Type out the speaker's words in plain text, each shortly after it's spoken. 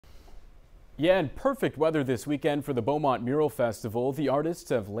Yeah, and perfect weather this weekend for the Beaumont Mural Festival. The artists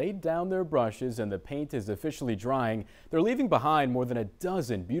have laid down their brushes and the paint is officially drying. They're leaving behind more than a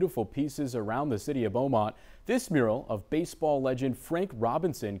dozen beautiful pieces around the city of Beaumont. This mural of baseball legend Frank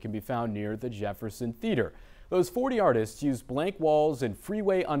Robinson can be found near the Jefferson Theater. Those 40 artists used blank walls and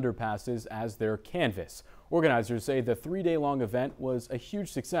freeway underpasses as their canvas. Organizers say the three-day-long event was a huge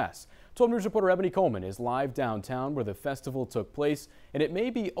success. 12 News reporter Ebony Coleman is live downtown where the festival took place, and it may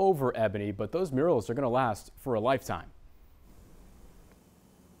be over, Ebony, but those murals are going to last for a lifetime.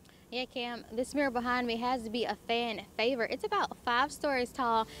 Yeah, Cam, this mural behind me has to be a fan favorite. It's about 5 stories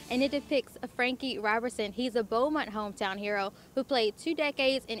tall, and it depicts Frankie Robertson. He's a Beaumont hometown hero who played 2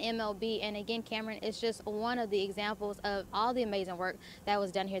 decades in MLB. And again, Cameron, it's just one of the examples of all the amazing work that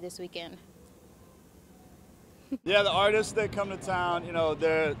was done here this weekend. Yeah, the artists that come to town, you know,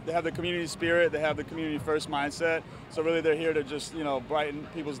 they have the community spirit, they have the community first mindset. So really they're here to just, you know, brighten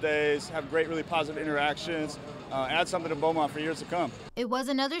people's days, have great, really positive interactions, add something to Beaumont for years to come. It was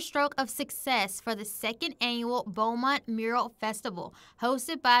another stroke of success for the 2nd annual Beaumont Mural Festival,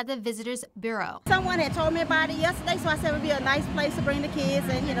 hosted by the Visitors Bureau. Someone had told me about it yesterday, so I said it would be a nice place to bring the kids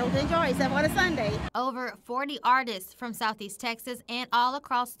and, you know, to enjoy except on a Sunday. Over 40 artists from Southeast Texas and all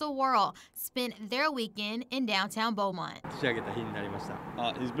across the world spent their weekend in downtown Beaumont.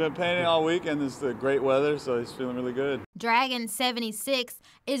 He's been painting all week and it's the great weather, so he's feeling really good. Dragon 76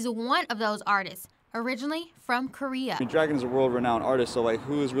 is one of those artists, originally from Korea. I mean, Dragon is a world-renowned artist, so like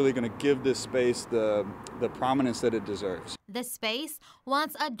who is really going to give this space the prominence that it deserves? The space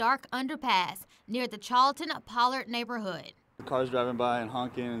wants a dark underpass near the Charlton-Pollard neighborhood. The cars driving by and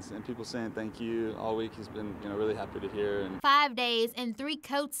honking and people saying thank you all week. He's been, you know, really happy to hear. And 5 days and 3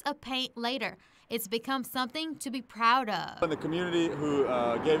 coats of paint later, it's become something to be proud of. And the community who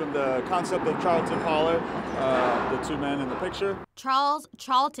gave him the concept of Charlton-Pollard, the 2 men in the picture. Charles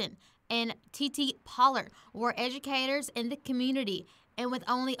Charlton and T.T. Pollard were educators in the community, and with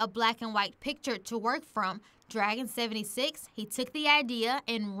only a black and white picture to work from, Dragon 76, he took the idea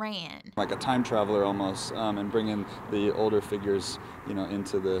and ran. Like a time traveler almost, and bringing the older figures, you know,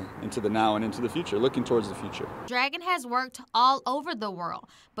 into the now and into the future, looking towards the future. Dragon has worked all over the world,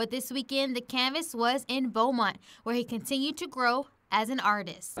 but this weekend the canvas was in Beaumont, where he continued to grow as an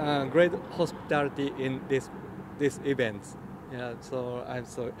artist. Great hospitality in this event. Yeah, so I'm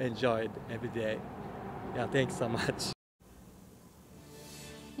so enjoyed every day. Yeah, thanks so much.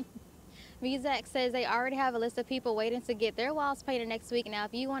 Muzak says they already have a list of people waiting to get their walls painted next week. Now,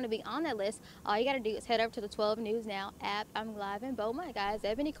 if you want to be on that list, all you got to do is head over to the 12 News Now app. I'm live in Beaumont, guys.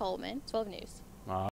 Ebony Coleman, 12 News.